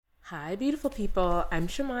Hi, beautiful people. I'm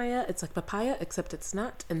Shamaya. It's like papaya, except it's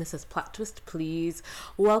not. And this is Plot Twist, Please.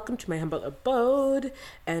 Welcome to my humble abode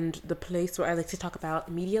and the place where I like to talk about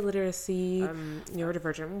media literacy,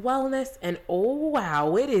 neurodivergent wellness, and oh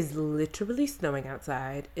wow, it is literally snowing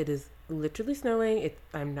outside. It is literally snowing.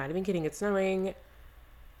 I'm not even kidding. It's snowing.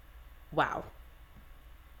 Wow.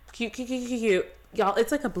 Cute. Y'all,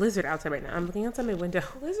 it's like a blizzard outside right now. I'm looking outside my window.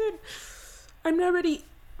 Blizzard. I'm not ready.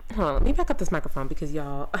 Hold on, let me back up this microphone because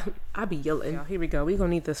y'all, I be yelling. Here we go. We gonna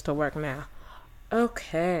need this to work now.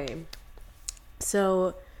 Okay.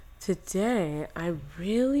 So today I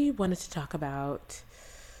really wanted to talk about,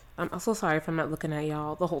 I'm also sorry if I'm not looking at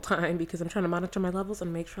y'all the whole time because I'm trying to monitor my levels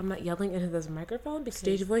and make sure I'm not yelling into this microphone. Because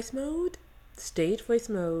Stage voice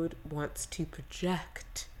mode wants to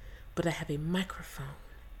project, but I have a microphone,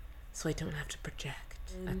 so I don't have to project.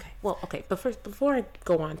 Okay. But first, before I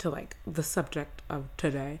go on to like the subject of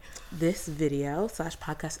today, this video /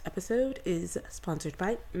 podcast episode is sponsored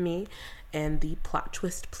by me and the Plot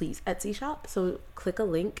Twist Please Etsy shop. So click that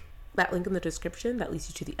link in the description that leads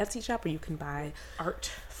you to the Etsy shop where you can buy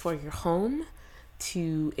art for your home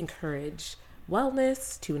to encourage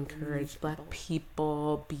wellness, to encourage Black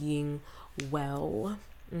people being well.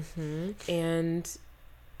 And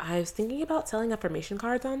I was thinking about selling affirmation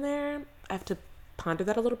cards on there. I have to ponder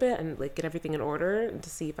that a little bit and like get everything in order and to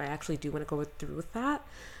see if I actually do want to go through with that.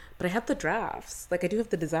 But I have the drafts, like I do have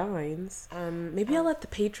the designs. Maybe I'll let the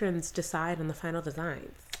patrons decide on the final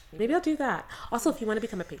designs. Maybe I'll do that. Also, if you want to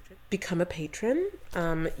become a patron,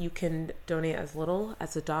 you can donate as little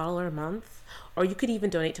as $1 a month, or you could even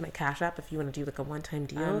donate to my Cash App if you want to do like a one-time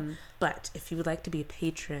deal. But if you would like to be a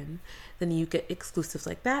patron, then you get exclusives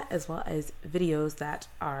like that, as well as videos that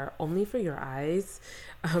are only for your eyes,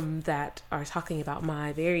 that are talking about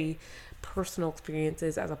my very personal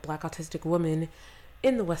experiences as a Black autistic woman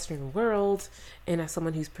in the Western world, and as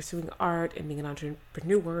someone who's pursuing art and being an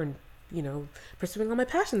entrepreneur and, you know, pursuing all my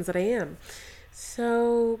passions that I am.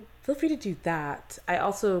 So feel free to do that. I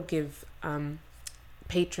also give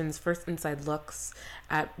patrons first inside looks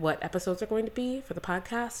at what episodes are going to be for the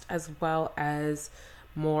podcast, as well as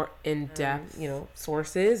more in-depth,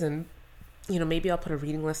 sources, and, maybe I'll put a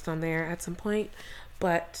reading list on there at some point.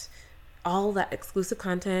 But all that exclusive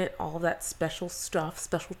content, all that special stuff,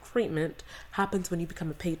 special treatment happens when you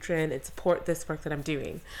become a patron and support this work that I'm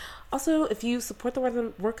doing. Also, if you support the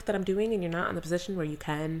work that I'm doing and you're not in the position where you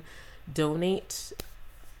can donate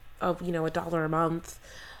 $1 a month,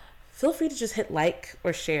 feel free to just hit like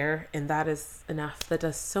or share, and that is enough. That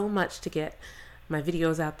does so much to get my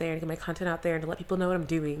videos out there, to get my content out there, and to let people know what I'm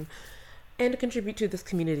doing, and to contribute to this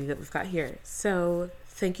community that we've got here. So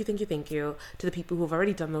thank you to the people who have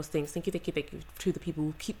already done those things. Thank you to the people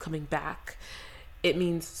who keep coming back. It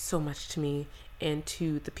means so much to me and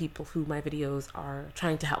to the people who my videos are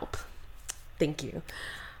trying to help. Thank you.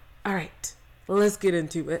 All right, let's get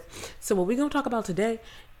into it. So what we're going to talk about today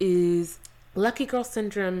is lucky girl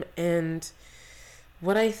syndrome and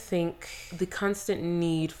what I think the constant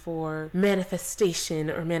need for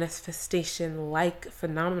manifestation-like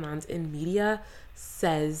phenomenons in media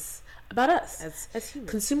says about us as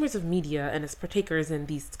humans, consumers of media, and as partakers in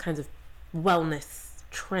these kinds of wellness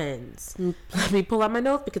trends. Let me pull out my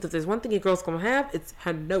notes, because if there's one thing a girl's gonna have, it's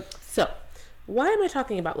her notes. So why am I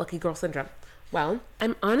talking about lucky girl syndrome? Well,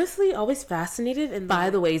 I'm honestly always fascinated by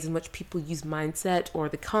the ways in which people use mindset, or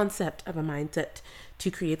the concept of a mindset,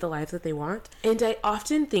 to create the lives that they want. And I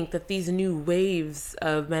often think that these new waves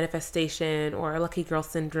of manifestation or lucky girl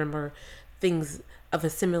syndrome or things of a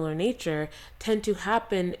similar nature tend to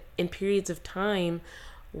happen in periods of time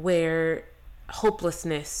where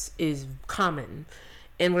hopelessness is common,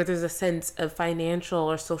 and where there's a sense of financial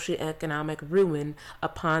or socioeconomic ruin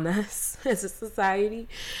upon us as a society.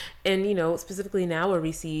 And, specifically now where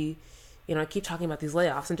we see, I keep talking about these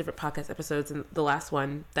layoffs in different podcast episodes, and the last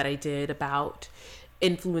one that I did about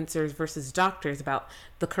influencers versus doctors, about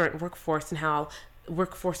the current workforce and how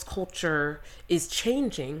workforce culture is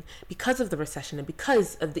changing because of the recession and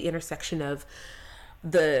because of the intersection of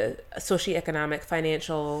the socioeconomic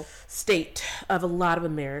financial state of a lot of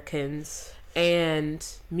Americans and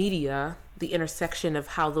media, the intersection of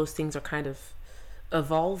how those things are kind of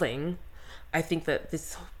evolving. I think that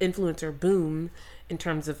this influencer boom in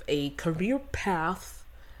terms of a career path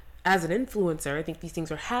as an influencer, I think these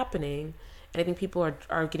things are happening, and I think people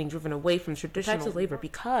are getting driven away from traditional types of labor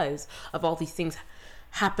because of all these things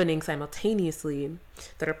happening simultaneously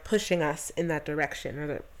that are pushing us in that direction, or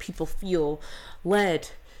that people feel led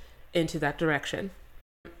into that direction.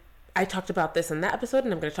 I talked about this in that episode,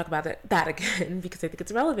 and I'm going to talk about that again because I think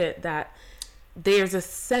it's relevant, that there's a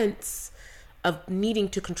sense of needing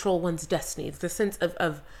to control one's destiny. It's the sense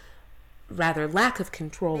of rather lack of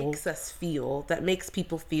control that makes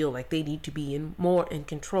people feel like they need to be more in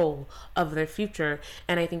control of their future.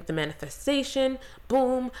 And I think the manifestation,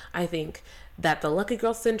 boom, I think that the lucky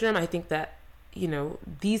girl syndrome, I think that, you know,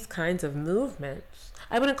 these kinds of movements,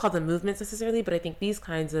 I wouldn't call them movements necessarily, but I think these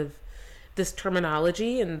kinds of, this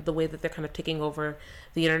terminology and the way that they're kind of taking over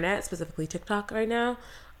the internet, specifically TikTok right now,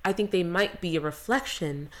 I think they might be a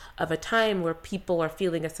reflection of a time where people are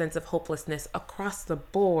feeling a sense of hopelessness across the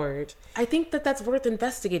board. I think that that's worth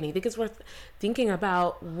investigating. I think it's worth thinking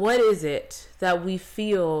about, what is it that we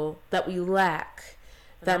feel that we lack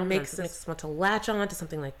that makes us want to latch on to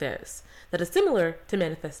something like this, that is similar to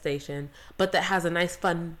manifestation, but that has a nice,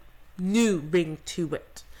 fun, new ring to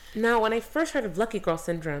it. Now, when I first heard of lucky girl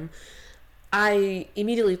syndrome, I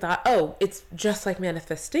immediately thought, oh, it's just like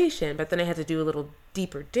manifestation, but then I had to do a little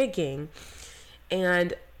deeper digging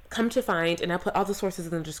and come to find, and I'll put all the sources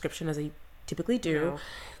in the description as I typically do.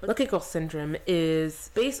 Lucky girl syndrome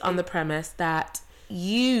is based on the premise that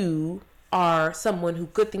you are someone who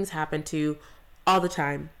good things happen to all the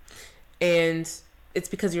time, and it's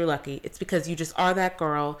because you're lucky. It's because you just are that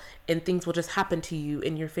girl, and things will just happen to you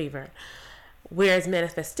in your favor. Whereas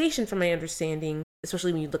manifestation, from my understanding,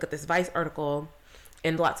 especially when you look at this Vice article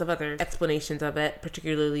and lots of other explanations of it,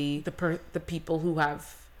 particularly the people who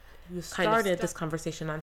started this conversation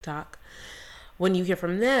on TikTok, when you hear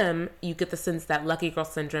from them, you get the sense that lucky girl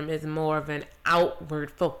syndrome is more of an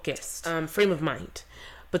outward focused frame of mind.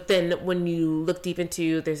 But then when you look deep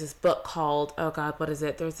into, there's this book called, oh God, what is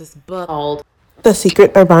it? There's this book called The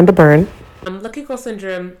Secret by Rhonda Byrne. Lucky girl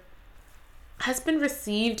syndrome has been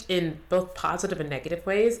received in both positive and negative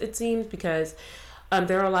ways, it seems, because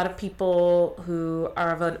there are a lot of people who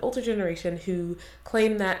are of an older generation who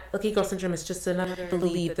claim that lucky girl syndrome is just another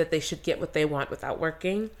belief that they should get what they want without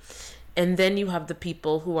working. And then you have the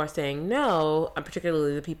people who are saying no,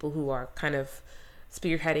 particularly the people who are kind of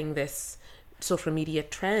spearheading this social media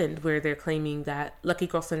trend where they're claiming that lucky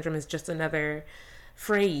girl syndrome is just another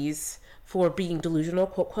phrase for being delusional,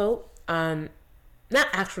 quote, quote. Not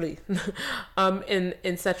actually,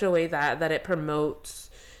 in such a way that it promotes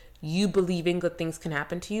you believing good things can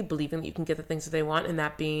happen to you, believing that you can get the things that they want, and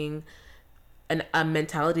that being a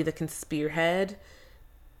mentality that can spearhead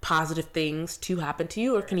positive things to happen to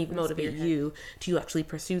you, or can even motivate you to actually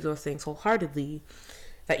pursue those things wholeheartedly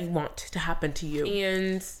that you want to happen to you.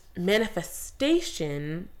 And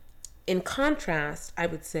manifestation, in contrast, I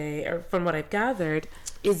would say, or from what I've gathered,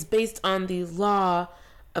 is based on the law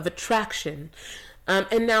of attraction.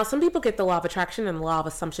 And now some people get the law of attraction and the law of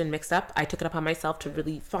assumption mixed up. I took it upon myself to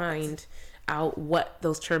really find out what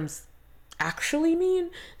those terms actually mean.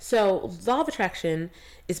 So law of attraction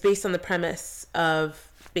is based on the premise of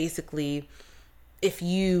basically, if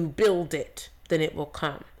you build it, then it will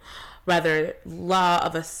come. Rather, law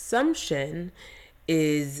of assumption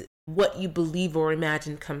is what you believe or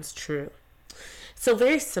imagine comes true. So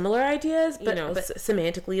very similar ideas, but, but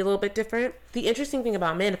semantically a little bit different. The interesting thing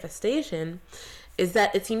about manifestation is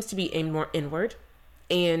that it seems to be aimed more inward,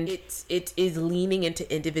 and it is leaning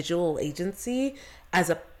into individual agency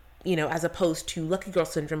as opposed to lucky girl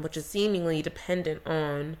syndrome, which is seemingly dependent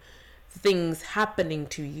on things happening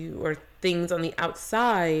to you or things on the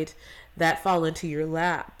outside that fall into your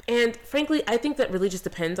lap. And frankly, I think that really just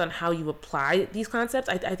depends on how you apply these concepts.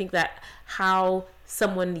 I think that how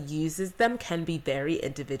someone uses them can be very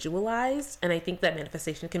individualized, and I think that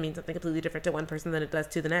manifestation can mean something completely different to one person than it does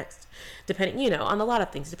to the next, depending, on a lot of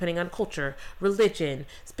things, depending on culture, religion,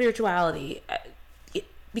 spirituality,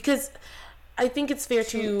 because I think it's fair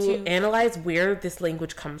to analyze where this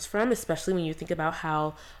language comes from, especially when you think about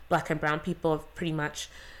how Black and brown people have pretty much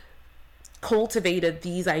cultivated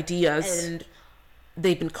these ideas, and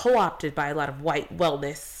they've been co-opted by a lot of white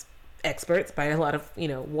wellness experts, by a lot of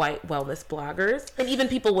white wellness bloggers, and even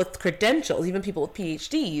people with credentials, even people with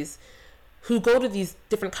PhDs who go to these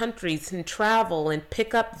different countries and travel and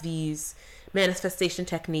pick up these manifestation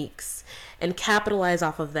techniques and capitalize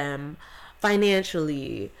off of them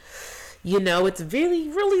financially. It's really,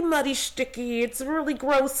 really muddy, sticky. It's really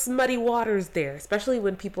gross, muddy waters there, especially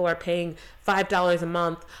when people are paying $5 a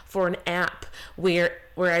month for an app,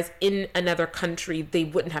 whereas in another country, they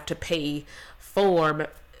wouldn't have to pay for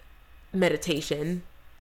meditation.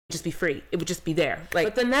 It would just be free. It would just be there.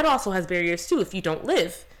 But then that also has barriers too. If you don't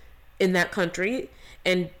live in that country,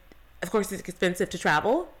 and of course it's expensive to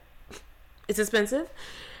travel. It's expensive.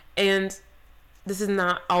 And this is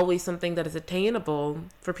not always something that is attainable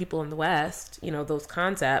for people in the West, those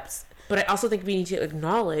concepts. But I also think we need to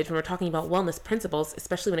acknowledge when we're talking about wellness principles,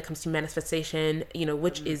 especially when it comes to manifestation,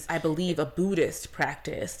 which is, I believe, a Buddhist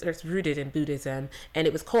practice, or it's rooted in Buddhism, and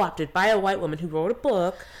it was co-opted by a white woman who wrote a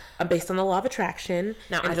book based on the law of attraction.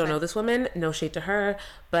 Now, I don't know this woman, no shade to her,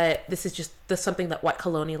 but this is just something that white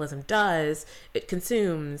colonialism does. It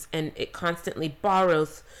consumes and it constantly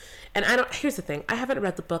borrows. And here's the thing, I haven't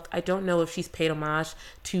read the book. I don't know if she's paid homage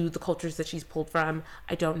to the cultures that she's pulled from.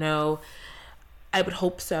 I don't know. I would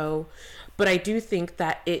hope so. But I do think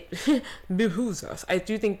that it behooves us. I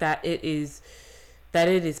do think that it is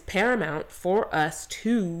paramount for us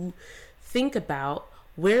to think about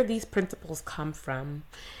where these principles come from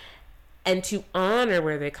and to honor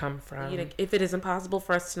where they come from. If it is impossible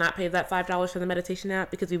for us to not pay that $5 for the meditation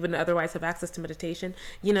app because we wouldn't otherwise have access to meditation,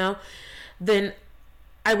 then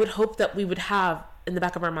I would hope that we would have in the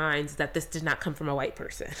back of our minds that this did not come from a white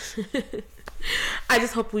person. I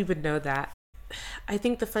just hope we would know that. I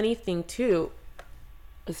think the funny thing too,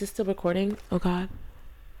 is this still recording? Oh God.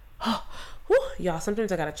 Oh, whew, y'all, sometimes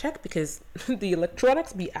I gotta check because the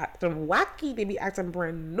electronics be acting wacky. They be acting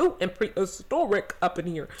brand new and prehistoric up in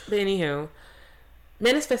here. But anywho,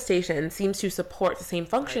 manifestation seems to support the same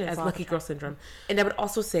function as Lucky Girl Syndrome. And I would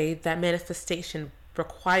also say that manifestation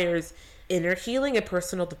requires inner healing and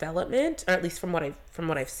personal development, or at least from what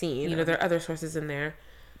I've seen. There are other sources in there,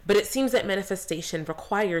 but it seems that manifestation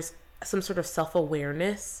requires some sort of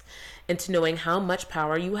self-awareness into knowing how much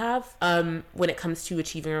power you have when it comes to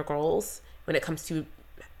achieving your goals, when it comes to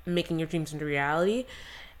making your dreams into reality,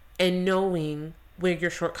 and knowing where your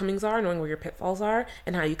shortcomings are, knowing where your pitfalls are,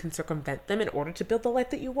 and how you can circumvent them in order to build the life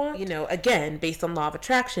that you want. Again, based on law of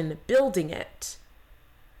attraction, building it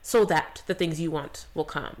so that the things you want will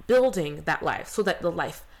come. Building that life so that the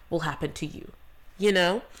life will happen to you,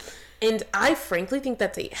 And I frankly think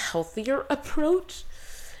that's a healthier approach.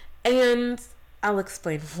 And I'll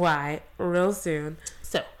explain why real soon.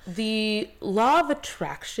 So, the law of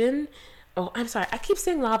attraction... Oh, I'm sorry. I keep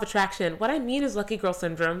saying law of attraction. What I mean is Lucky Girl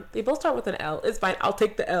Syndrome. They both start with an L. It's fine. I'll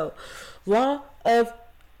take the L. Law of...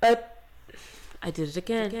 I did it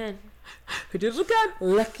again.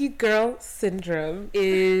 Lucky Girl Syndrome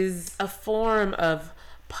is a form of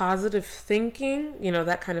positive thinking,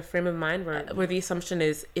 that kind of frame of mind where the assumption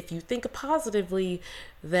is if you think positively,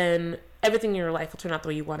 then everything in your life will turn out the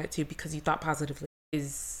way you want it to because you thought positively.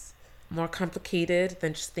 Is more complicated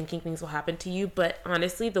than just thinking things will happen to you. But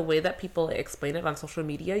honestly, the way that people explain it on social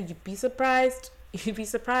media, you'd be surprised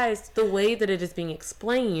the way that it is being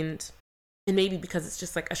explained. And maybe because it's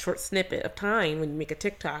just like a short snippet of time when you make a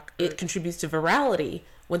TikTok, it contributes to virality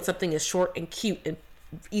when something is short and cute and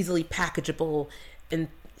easily packageable and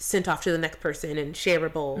sent off to the next person and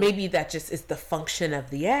shareable. Maybe that just is the function of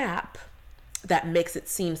the app that makes it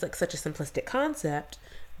seem like such a simplistic concept.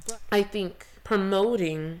 But I think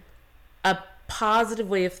promoting a positive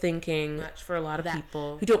way of thinking for a lot of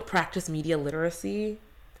people who don't practice media literacy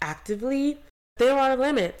actively, there are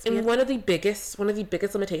limits. And one of the biggest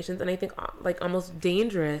limitations, and I think like almost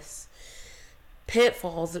dangerous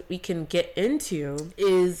pitfalls that we can get into,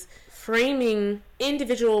 is framing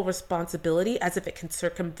individual responsibility as if it can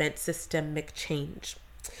circumvent systemic change.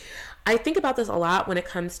 I think about this a lot when it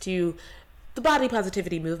comes to the body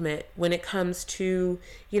positivity movement, when it comes to,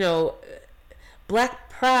 Black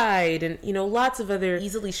Pride and, lots of other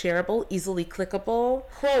easily shareable, easily clickable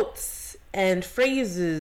quotes and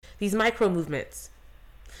phrases, these micro movements.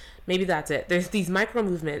 Maybe that's it. There's these micro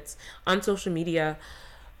movements on social media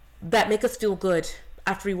that make us feel good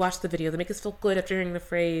after we watch the video, that make us feel good after hearing the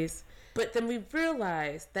phrase. But then we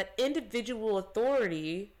realize that individual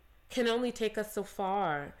authority can only take us so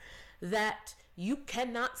far, that you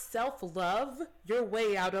cannot self-love your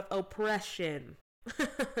way out of oppression.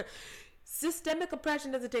 Systemic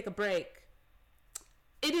oppression doesn't take a break.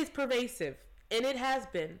 It is pervasive, and it has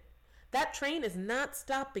been. That train is not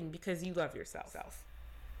stopping because you love yourself.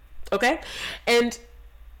 Okay? And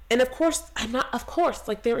of course,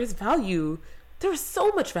 there is value. There is so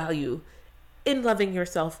much value in loving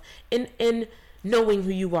yourself, in knowing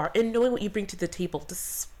who you are, and knowing what you bring to the table,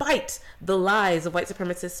 despite the lies of white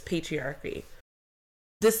supremacist patriarchy.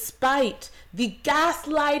 Despite the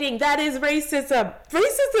gaslighting that is racism.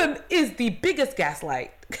 Racism is the biggest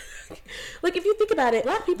gaslight. Like, if you think about it,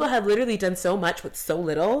 Black people have literally done so much with so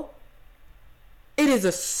little. It is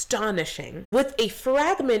astonishing. With a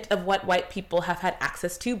fragment of what white people have had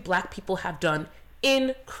access to, Black people have done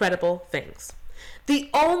incredible things.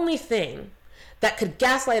 The only thing that could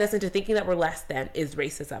gaslight us into thinking that we're less than is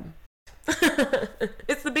racism.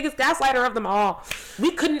 It's the biggest gaslighter of them all.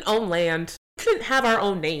 We couldn't own land. We couldn't have our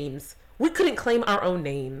own names. We couldn't claim our own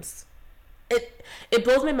names. it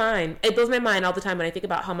blows my mind. It blows my mind all the time when I think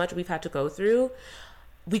about how much we've had to go through.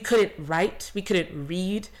 We couldn't write. We couldn't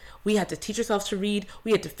read. We had to teach ourselves to read.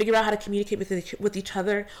 We had to figure out how to communicate with each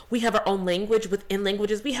other. We have our own language within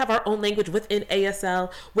languages. We have our own language within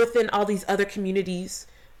ASL, within all these other communities.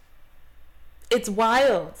 It's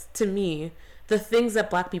wild to me, the things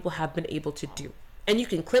that Black people have been able to do. And you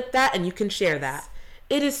can clip that and you can share that.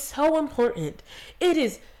 It is so important.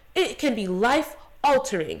 It can be life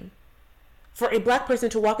altering for a Black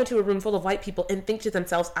person to walk into a room full of white people and think to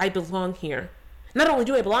themselves, I belong here. Not only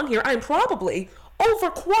do I belong here, I'm probably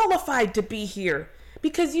overqualified to be here.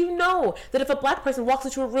 Because you know that if a Black person walks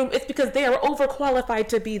into a room, it's because they are overqualified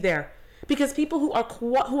to be there. Because people who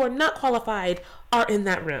are not qualified are in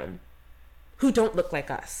that room, who don't look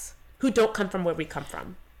like us, who don't come from where we come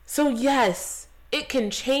from. So yes, it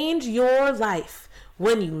can change your life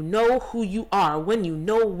when you know who you are, when you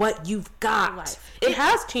know what you've got. It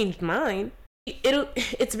has changed mine.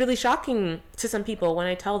 It's really shocking to some people when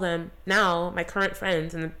I tell them now, my current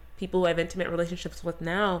friends and the people who I have intimate relationships with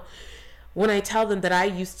now, when I tell them that I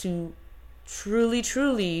used to truly,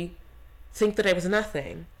 truly think that I was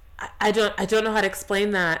nothing. I don't know how to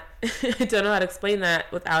explain that. I don't know how to explain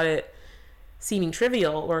that without it seeming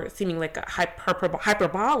trivial or seeming like a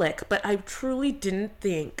hyperbolic, but I truly didn't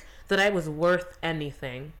think that I was worth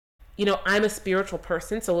anything. You know, I'm a spiritual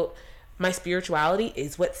person, so my spirituality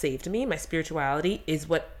is what saved me. My spirituality is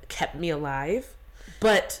what kept me alive.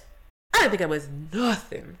 But I didn't think I was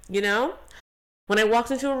nothing, you know? When I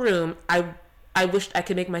walked into a room, I wished I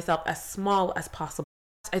could make myself as small as possible.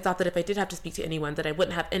 I thought that if I did have to speak to anyone, that I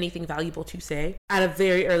wouldn't have anything valuable to say. At a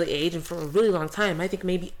very early age and for a really long time, I think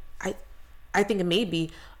maybe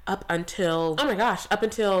up until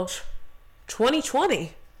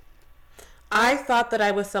 2020. I thought that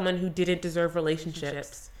I was someone who didn't deserve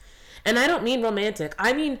relationships. And I don't mean romantic.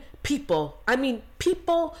 I mean people. I mean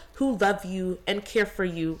people who love you and care for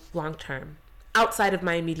you long term, outside of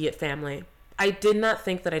my immediate family. I did not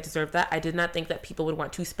think that I deserved that. I did not think that people would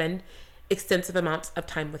want to spend extensive amounts of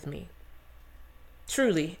time with me.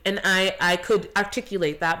 Truly. And I could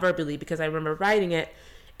articulate that verbally because I remember writing it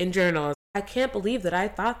in journals. I can't believe that I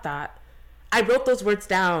thought that. I wrote those words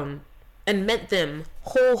down and meant them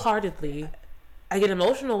wholeheartedly. I get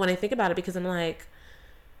emotional when I think about it because I'm like,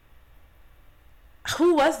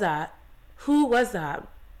 who was that? Who was that?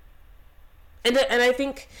 And I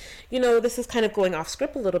think, you know, this is kind of going off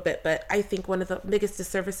script a little bit, but I think one of the biggest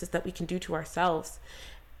disservices that we can do to ourselves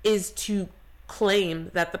is to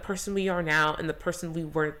claim that the person we are now and the person we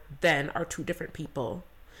were then are two different people.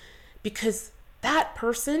 Because that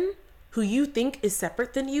person who you think is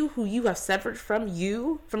separate than you, who you have severed from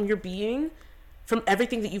you, from your being, from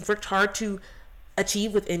everything that you've worked hard to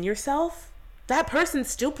achieve within yourself, that person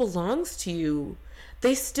still belongs to you.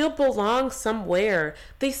 They still belong somewhere.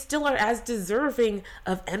 They still are as deserving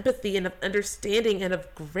of empathy and of understanding and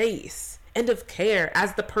of grace and of care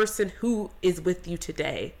as the person who is with you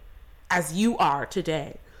today, as you are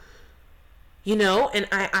today. You know, and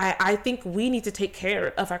I think we need to take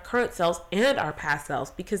care of our current selves and our past selves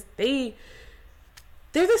because they're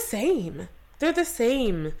the same. They're the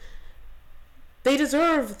same. They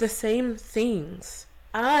deserve the same things.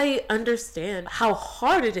 I understand how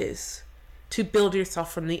hard it is to build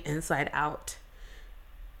yourself from the inside out,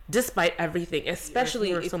 despite everything,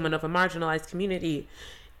 especially if you're someone of a marginalized community.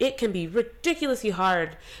 It can be ridiculously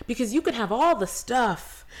hard because you can have all the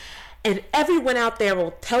stuff and everyone out there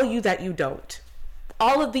will tell you that you don't.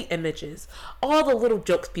 All of the images, all the little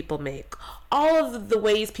jokes people make, all of the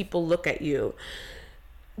ways people look at you,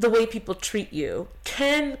 the way people treat you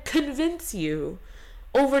can convince you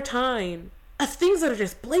over time of things that are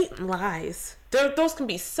just blatant lies. Those can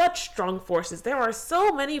be such strong forces. There are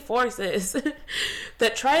so many forces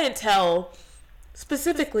that try and tell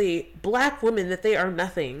specifically Black women that they are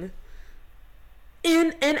nothing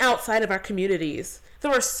in and outside of our communities.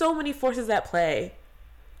 There are so many forces at play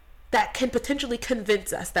that can potentially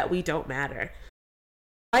convince us that we don't matter.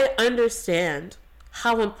 I understand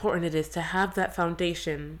how important it is to have that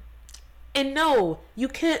foundation. And no, you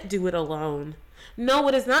can't do it alone. No,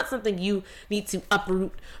 it is not something you need to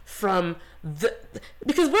uproot from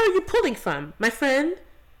because where are you pulling from, my friend?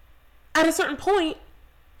 At a certain point,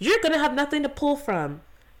 you're going to have nothing to pull from.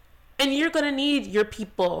 And you're going to need your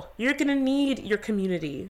people. You're going to need your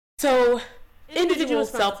community. So individual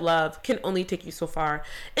self-love can only take you so far.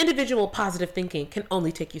 Individual positive thinking can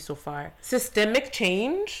only take you so far. Systemic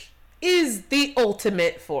change is the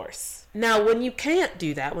ultimate force. Now, when you can't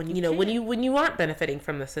do that, when you aren't benefiting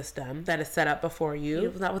from the system that is set up before you,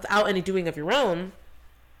 without any doing of your own,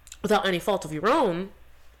 without any fault of your own,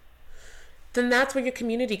 then that's where your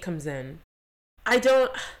community comes in. I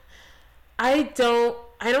don't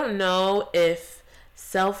know if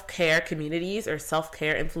self-care communities or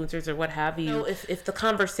self-care influencers or what have you, if the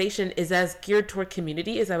conversation is as geared toward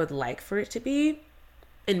community as I would like for it to be.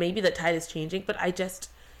 And maybe the tide is changing, but I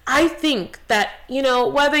think that,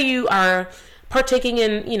 whether you are partaking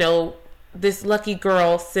in, this lucky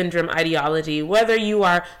girl syndrome ideology, whether you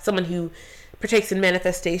are someone who partakes in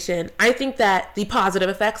manifestation, I think that the positive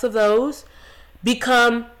effects of those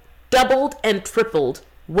become doubled and tripled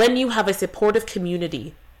when you have a supportive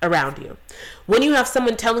community around you. When you have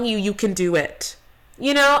someone telling you you can do it. I'm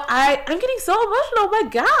getting so emotional. Oh my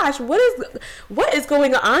gosh, what is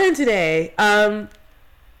going on today?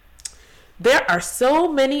 There are so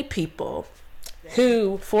many people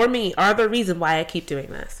who, for me, are the reason why I keep doing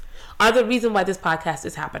this, are the reason why this podcast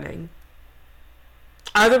is happening,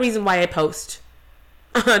 are the reason why I post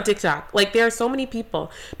on TikTok. Like, there are so many people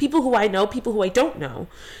who I know, people who I don't know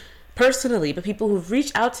personally, but people who've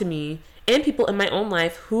reached out to me, and people in my own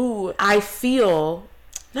life who I feel,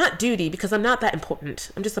 not duty, because I'm not that important,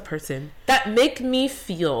 I'm just a person, that make me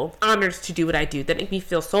feel honored to do what I do, that make me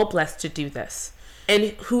feel so blessed to do this, and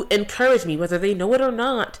who encourage me, whether they know it or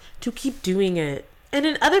not, to keep doing it. And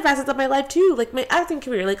in other facets of my life too, like my acting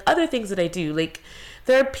career, like other things that I do, like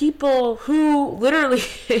there are people who literally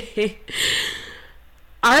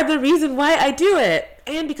are the reason why I do it,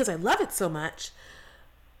 and because I love it so much.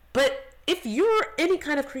 But if you're any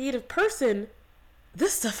kind of creative person,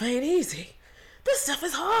 this stuff ain't easy. This stuff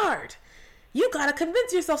is hard. You gotta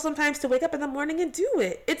convince yourself sometimes to wake up in the morning and do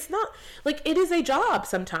it. It's not, like, it is a job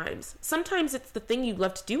sometimes. Sometimes it's the thing you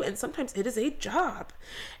love to do, and sometimes it is a job.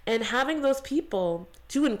 And having those people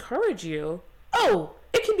to encourage you,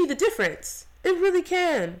 it can be the difference. It really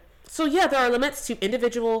can. So yeah, there are limits to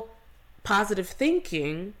individual positive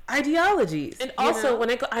thinking ideologies. And also, when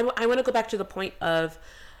I want to go back to the point of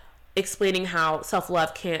explaining how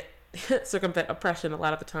self-love can't circumvent oppression a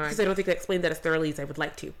lot of the time, because I don't think I explained that as thoroughly as I would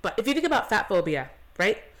like to. But if you think about fat phobia,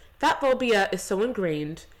 right? Fat phobia is so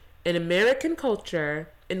ingrained in American culture,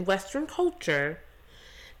 in Western culture,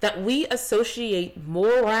 that we associate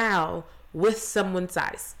morale with someone's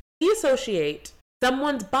size. We associate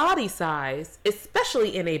someone's body size,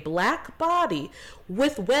 especially in a black body,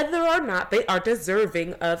 with whether or not they are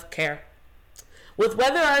deserving of care, with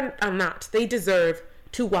whether or not they deserve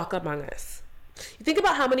to walk among us. You think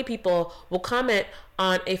about how many people will comment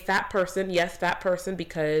on a fat person, yes, fat person,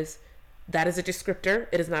 because that is a descriptor.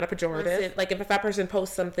 It is not a pejorative. Like if a fat person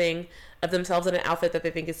posts something of themselves in an outfit that they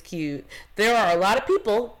think is cute, there are a lot of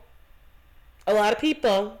people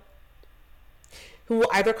who will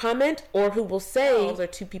either comment or who will say, those are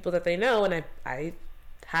two people that they know, and I've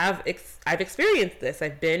experienced this.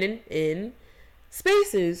 I've been in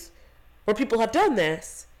spaces where people have done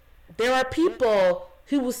this. There are people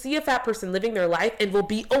who will see a fat person living their life and will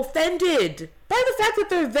be offended by the fact that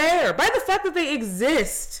they're there, by the fact that they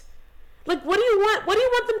exist. Like, what do you want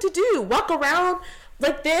them to do? Walk around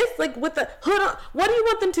like this, like with the hood on? What do you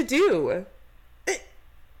want them to do?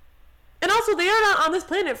 And also, they are not on this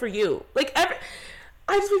planet for you. Like, I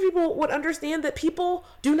just wish people would understand that people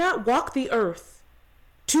do not walk the earth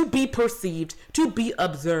to be perceived, to be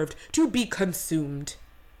observed, to be consumed.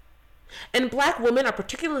 And black women are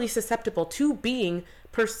particularly susceptible to being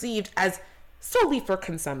perceived as solely for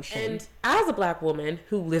consumption. And as a black woman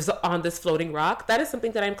who lives on this floating rock, that is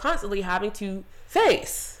something that I'm constantly having to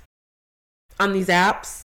face on these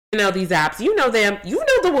apps. These apps, you know them, you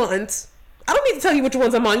know the ones. I don't need to tell you which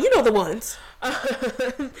ones I'm on, you know the ones.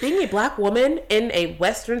 Being a black woman in a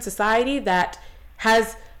Western society that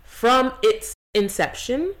has, from its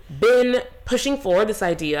inception, been pushing forward this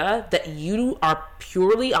idea that you are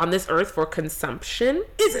purely on this earth for consumption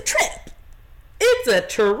is a trip. It's a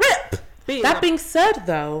trip. That being said,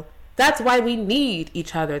 though, that's why we need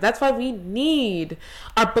each other. That's why we need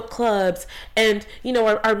our book clubs and,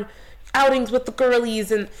 our outings with the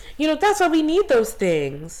girlies. And, that's why we need those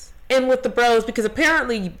things. And with the bros, because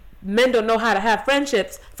apparently men don't know how to have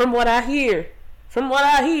friendships from what I hear.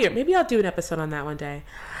 Maybe I'll do an episode on that one day.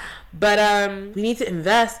 But we need to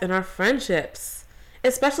invest in our friendships,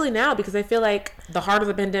 especially now, because I feel like the heart of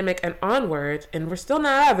the pandemic and onward, and we're still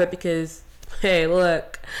not out of it because, hey,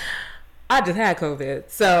 look, I just had COVID,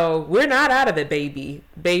 so we're not out of it, baby.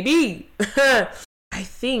 I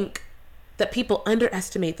think that people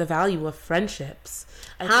underestimate the value of friendships.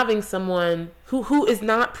 Having someone who is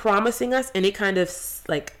not promising us any kind of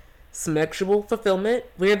like sexual fulfillment,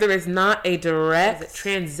 where there is not a direct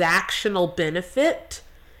transactional benefit.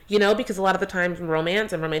 Because a lot of the times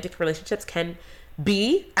romance and romantic relationships can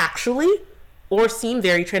be actually or seem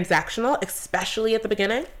very transactional, especially at the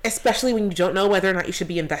beginning, especially when you don't know whether or not you should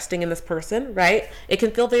be investing in this person, right? It can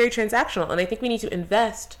feel very transactional. And I think we need to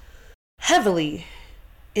invest heavily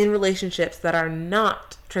in relationships that are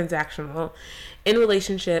not transactional, in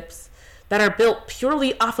relationships that are built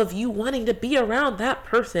purely off of you wanting to be around that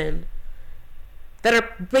person, that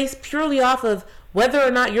are based purely off of whether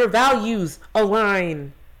or not your values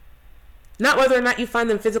align. Not whether or not you find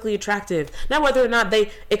them physically attractive. Not whether or not they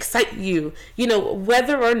excite you. You know,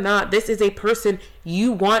 whether or not this is a person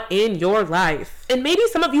you want in your life. And maybe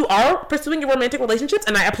some of you are pursuing your romantic relationships,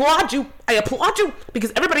 and I applaud you. I applaud you,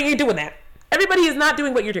 because everybody ain't doing that. Everybody is not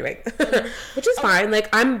doing what you're doing, which is fine. Like,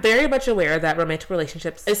 I'm very much aware that romantic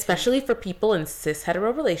relationships, especially for people in cis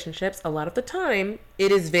hetero relationships, a lot of the time,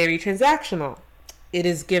 it is very transactional. It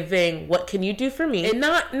is giving, what can you do for me? And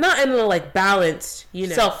not in a, like, balanced, you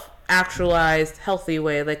know, self-actualized, healthy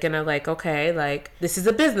way. Like, in a, like, okay, like, this is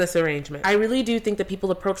a business arrangement. I really do think that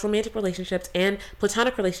people approach romantic relationships and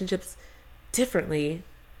platonic relationships differently.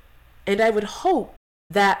 And I would hope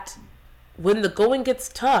that when the going gets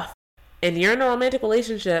tough, and you're in a romantic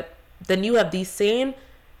relationship, then you have the same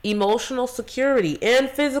emotional security and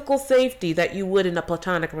physical safety that you would in a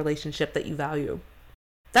platonic relationship that you value.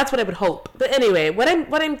 That's what I would hope. But anyway, what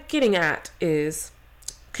I'm getting at is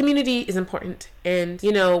community is important. And,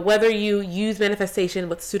 you know, whether you use manifestation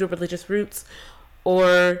with pseudo-religious roots,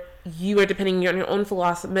 or you are depending on your own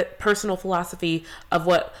personal philosophy of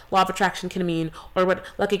what law of attraction can mean, or what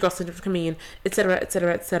lucky girl syndrome can mean, etc.,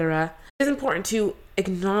 etc., etc. It is important to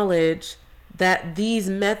acknowledge that these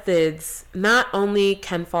methods not only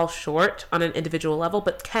can fall short on an individual level,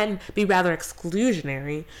 but can be rather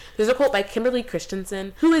exclusionary. There's a quote by Kimberly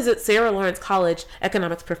Christensen, who is at Sarah Lawrence College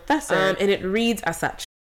economics professor, and it reads as such.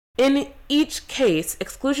 In each case,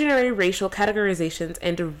 exclusionary racial categorizations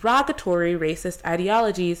and derogatory racist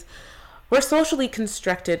ideologies were socially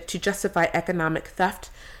constructed to justify economic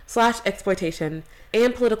theft/exploitation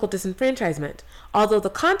and political disenfranchisement. Although the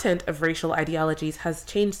content of racial ideologies has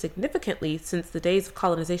changed significantly since the days of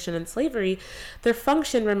colonization and slavery, their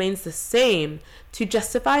function remains the same: to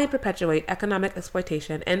justify and perpetuate economic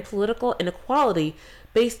exploitation and political inequality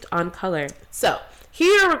based on color. So,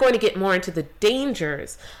 here we're going to get more into the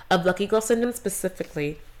dangers of Lucky Girl Syndrome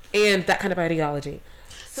specifically, and that kind of ideology.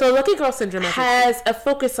 So Lucky Girl Syndrome has a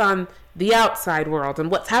focus on the outside world and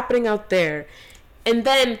what's happening out there. And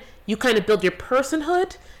then you kind of build your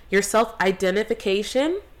personhood, your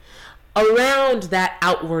self-identification around that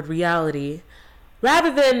outward reality,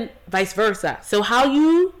 rather than vice versa. So how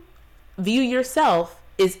you view yourself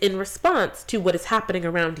is in response to what is happening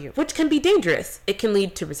around you, which can be dangerous. It can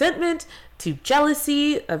lead to resentment, to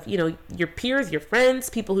jealousy of, you know, your peers, your friends,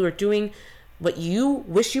 people who are doing what you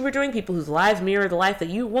wish you were doing, people whose lives mirror the life that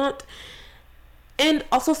you want, and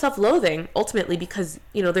also self-loathing, ultimately, because,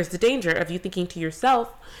 you know, there's the danger of you thinking to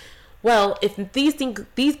yourself, well, if these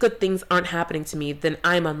good things aren't happening to me, then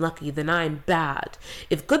I'm unlucky, then I'm bad.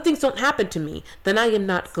 If good things don't happen to me, then I am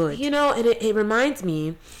not good. You know, and it reminds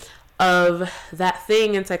me of that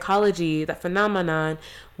thing in psychology, that phenomenon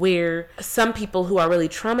where some people who are really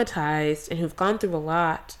traumatized and who've gone through a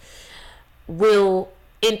lot will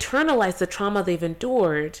internalize the trauma they've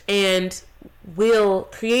endured and will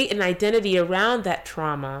create an identity around that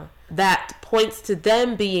trauma that points to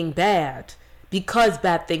them being bad because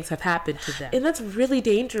bad things have happened to them. And that's really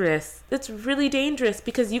dangerous. It's really dangerous,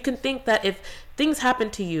 because you can think that if things happen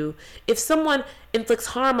to you, if someone inflicts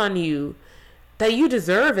harm on you, that you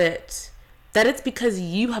deserve it, that it's because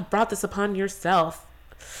you have brought this upon yourself.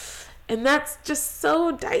 And that's just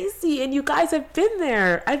so dicey. And you guys, I've been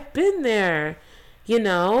there. You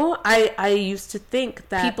know, I used to think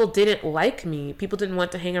that people didn't like me. People didn't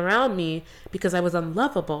want to hang around me because I was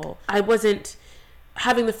unlovable. I wasn't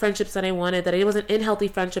having the friendships that I wanted, that I wasn't in healthy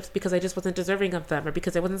friendships because I just wasn't deserving of them, or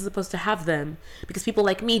because I wasn't supposed to have them, because people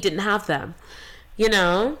like me didn't have them. You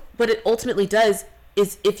know, what it ultimately does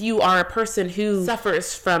is, if you are a person who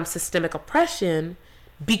suffers from systemic oppression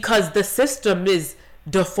because the system is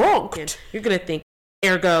defunct, you're going to think,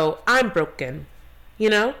 ergo, I'm broken, you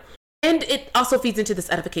know? And it also feeds into this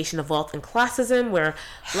edification of wealth and classism where,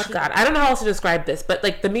 look, God, I don't know how else to describe this, but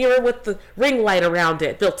like the mirror with the ring light around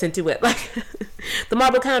it built into it, like the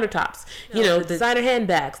marble countertops, you know, the designer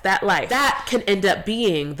handbags, that life, that can end up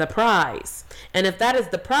being the prize. And if that is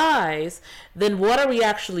the prize, then what are we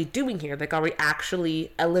actually doing here? Like, are we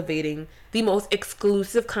actually elevating the most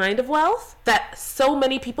exclusive kind of wealth that so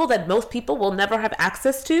many people, that most people will never have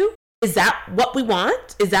access to? Is that what we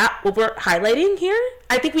want? Is that what we're highlighting here?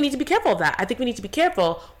 I think we need to be careful of that. I think we need to be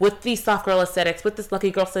careful with these soft girl aesthetics, with this Lucky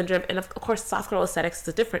Girl Syndrome. And of course, soft girl aesthetics is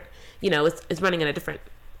a different, you know, it's running in a different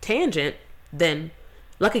tangent. than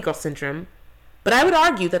Lucky Girl Syndrome. But I would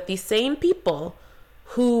argue that these same people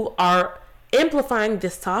who are amplifying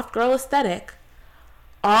this soft girl aesthetic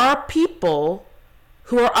are people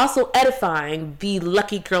who are also edifying the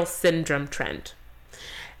Lucky Girl Syndrome trend.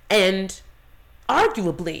 And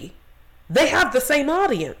arguably, they have the same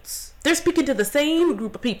audience. They're speaking to the same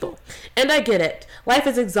group of people. And I get it. Life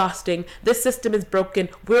is exhausting. This system is broken.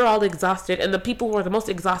 We're all exhausted. And the people who are the most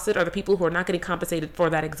exhausted are the people who are not getting compensated for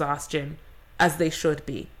that exhaustion as they should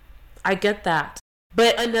be. I get that.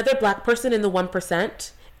 But another black person in the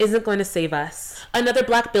 1% isn't going to save us. Another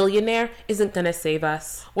black billionaire isn't going to save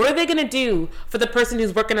us. What are they going to do for the person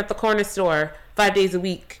who's working at the corner store 5 days a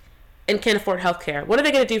week and can't afford healthcare? What are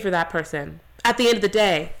they going to do for that person? At the end of the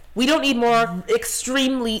day, we don't need more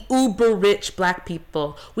extremely uber rich black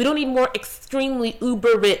people. We don't need more extremely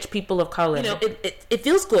uber rich people of color. You know, it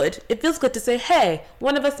feels good. It feels good to say, hey,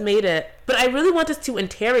 one of us made it. But I really want us to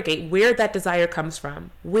interrogate where that desire comes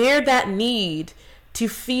from. Where that need to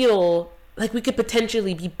feel like we could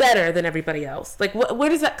potentially be better than everybody else. Like, where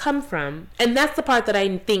does that come from? And that's the part that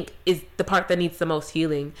I think is the part that needs the most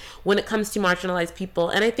healing when it comes to marginalized people.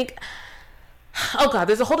 And I think, oh God,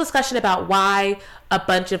 there's a whole discussion about why a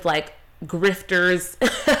bunch of like grifters,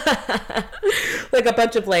 like a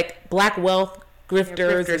bunch of like black wealth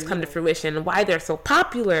grifters come to fruition, and why they're so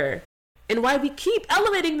popular. And why we keep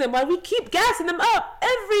elevating them, why we keep gassing them up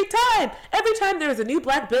every time. Every time there's a new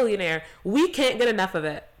black billionaire, we can't get enough of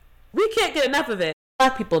it. We can't get enough of it.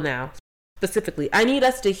 Black people now, specifically. I need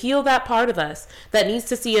us to heal that part of us that needs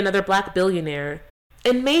to see another black billionaire.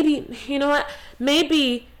 And maybe, you know what?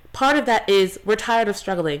 Maybe part of that is we're tired of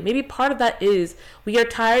struggling. Maybe part of that is we are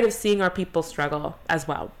tired of seeing our people struggle as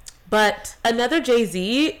well. But another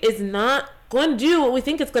Jay-Z is not going to do what we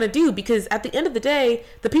think it's going to do, because at the end of the day,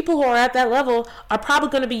 the people who are at that level are probably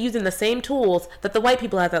going to be using the same tools that the white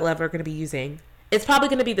people at that level are going to be using. It's probably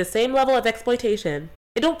going to be the same level of exploitation.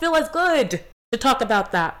 It don't feel as good to talk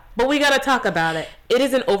about that, but we got to talk about it. It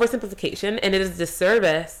is an oversimplification, and it is a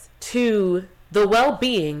disservice to the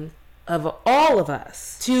well-being of all of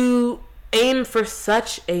us to aim for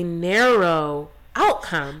such a narrow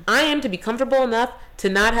outcome. I am to be comfortable enough to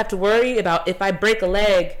not have to worry about if I break a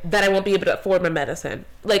leg that I won't be able to afford my medicine.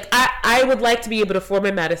 Like, I would like to be able to afford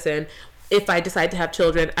my medicine. If I decide to have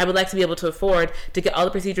children, I would like to be able to afford to get all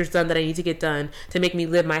the procedures done that I need to get done to make me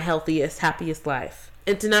live my healthiest, happiest life.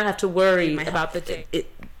 And to not have to worry about the day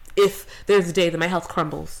if there's a day that my health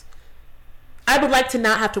crumbles. I would like to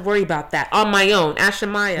not have to worry about that on my own, as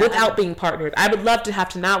Shamaya, without being partnered. I would love to have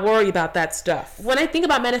to not worry about that stuff. When I think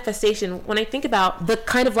about manifestation, when I think about the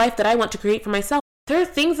kind of life that I want to create for myself, there are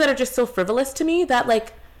things that are just so frivolous to me that,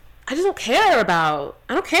 like, I just don't care about.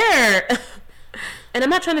 I don't care. And I'm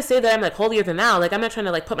not trying to say that I'm, like, holier than thou. Like, I'm not trying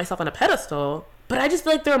to, like, put myself on a pedestal. But I just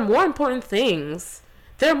feel like there are more important things.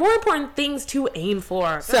 There are more important things to aim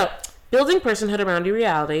for. So, building personhood around your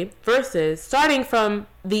reality versus starting from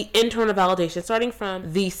the internal validation, starting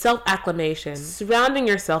from the self-acclamation, surrounding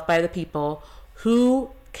yourself by the people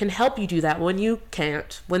who can help you do that when you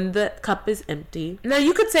can't, when the cup is empty. Now,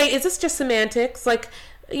 you could say, is this just semantics? Like,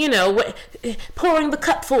 you know, pouring the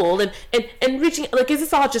cup full and reaching, like, is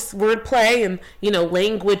this all just wordplay and, you know,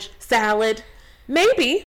 language salad?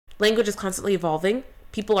 Maybe. Language is constantly evolving.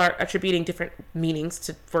 People are attributing different meanings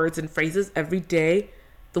to words and phrases every day.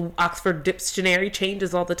 The Oxford Dictionary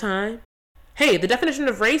changes all the time. Hey, the definition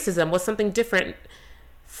of racism was something different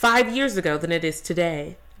 5 years ago than it is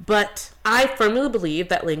today. But I firmly believe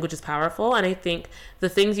that language is powerful, and I think the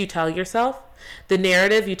things you tell yourself, the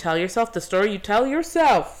narrative you tell yourself, the story you tell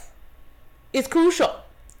yourself is crucial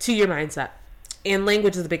to your mindset. And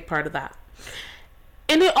language is a big part of that.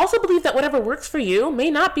 And I also believe that whatever works for you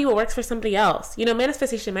may not be what works for somebody else. You know,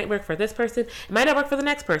 manifestation might work for this person. It might not work for the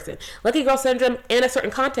next person. Lucky Girl Syndrome in a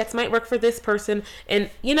certain context might work for this person. And,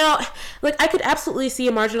 you know, like, I could absolutely see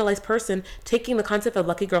a marginalized person taking the concept of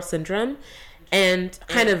Lucky Girl Syndrome and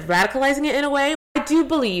kind of radicalizing it in a way. I do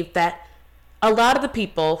believe that a lot of the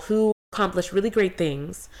people who accomplish really great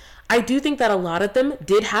things, I do think that a lot of them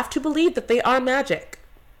did have to believe that they are magic.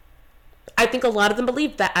 I think a lot of them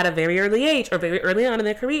believed that at a very early age or very early on in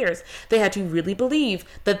their careers. They had to really believe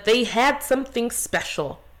that they had something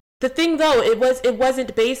special. The thing, though, it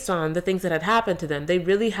wasn't based on the things that had happened to them. They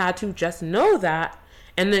really had to just know that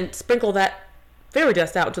and then sprinkle that fairy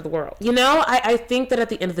dust out into the world. You know, I think that at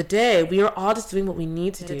the end of the day, we are all just doing what we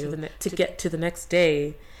need to do to get to the next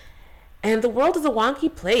day. And the world is a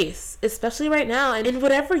wonky place, especially right now. And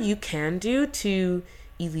whatever you can do to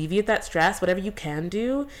alleviate that stress, whatever you can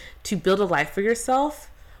do to build a life for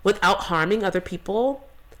yourself without harming other people,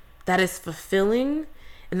 that is fulfilling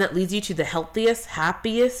and that leads you to the healthiest,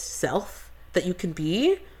 happiest self that you can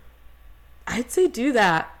be, I'd say do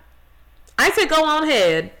that. I'd say go on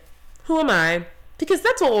ahead. Who am I? Because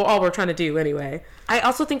that's all we're trying to do anyway. I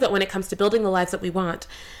also think that when it comes to building the lives that we want,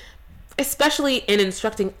 especially in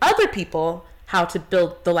instructing other people how to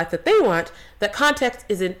build the life that they want, that context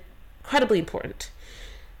is incredibly important.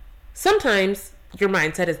 Sometimes your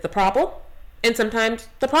mindset is the problem, and sometimes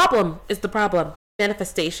the problem is the problem.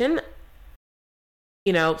 Manifestation,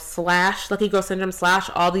 slash lucky girl syndrome, slash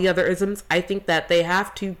all the other isms, I think that they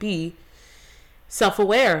have to be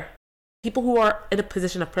self-aware. People who are in a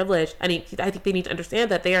position of privilege, I think they need to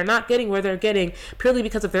understand that they are not getting where they're getting purely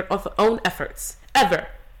because of their own efforts.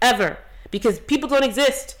 Ever. Because people don't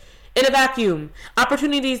exist in a vacuum.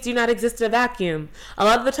 Opportunities do not exist in a vacuum. A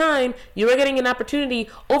lot of the time, you are getting an opportunity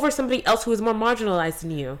over somebody else who is more marginalized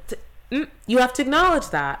than you. You have to acknowledge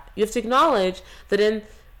that. You have to acknowledge that in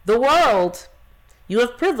the world, you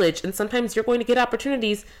have privilege, and sometimes you're going to get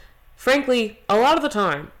opportunities. Frankly, a lot of the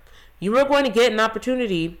time, you are going to get an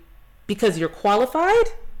opportunity because you're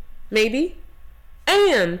qualified, maybe,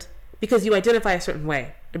 and because you identify a certain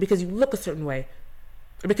way, or because you look a certain way,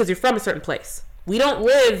 or because you're from a certain place. We don't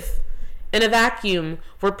live in a vacuum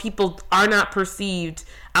where people are not perceived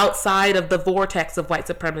outside of the vortex of white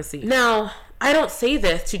supremacy. Now, I don't say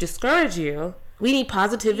this to discourage you. We need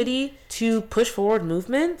positivity to push forward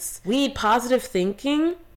movements. We need positive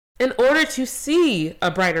thinking in order to see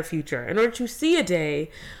a brighter future, in order to see a day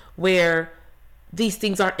where these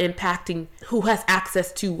things aren't impacting who has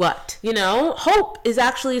access to what. Hope is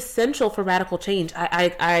actually essential for radical change.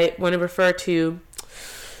 I want to refer to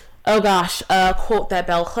a quote that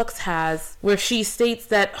Bell Hooks has, where she states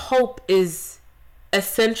that hope is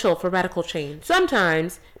essential for radical change.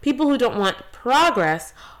 Sometimes people who don't want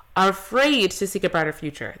progress are afraid to seek a brighter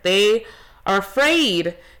future. They are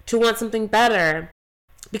afraid to want something better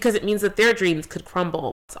because it means that their dreams could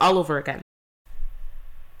crumble all over again.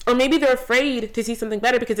 Or maybe they're afraid to see something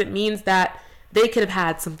better because it means that they could have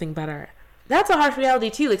had something better. That's a harsh reality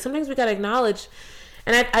too. Sometimes we gotta acknowledge.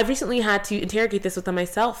 And I've recently had to interrogate this within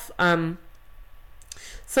myself.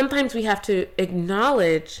 Sometimes we have to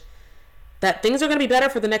acknowledge that things are going to be better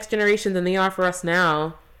for the next generation than they are for us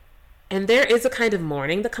now. And there is a kind of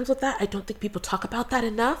mourning that comes with that. I don't think people talk about that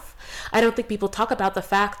enough. I don't think people talk about the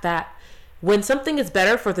fact that when something is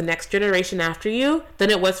better for the next generation after you than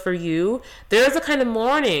it was for you, there is a kind of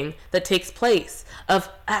mourning that takes place of,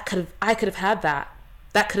 I could have had that.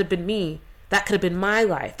 That could have been me. That could have been my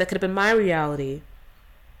life. That could have been my reality.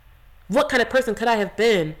 What kind of person could I have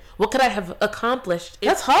been? What could I have accomplished?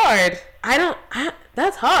 That's hard.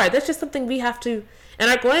 That's hard. That's just something we have to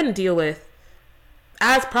and are going to deal with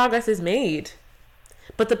as progress is made.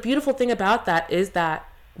 But the beautiful thing about that is that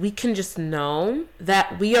we can just know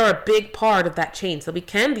that we are a big part of that change. So we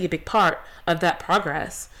can be a big part of that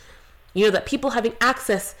progress. That people having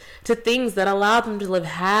access to things that allow them to live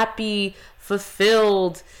happy,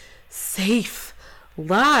 fulfilled, safe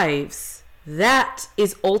lives. That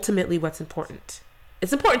is ultimately what's important.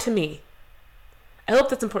 It's important to me. I hope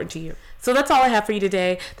that's important to you. So that's all I have for you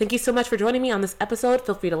today. Thank you so much for joining me on this episode.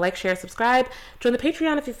 Feel free to like, share, subscribe. Join the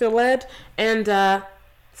Patreon if you feel led. And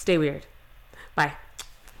stay weird. Bye.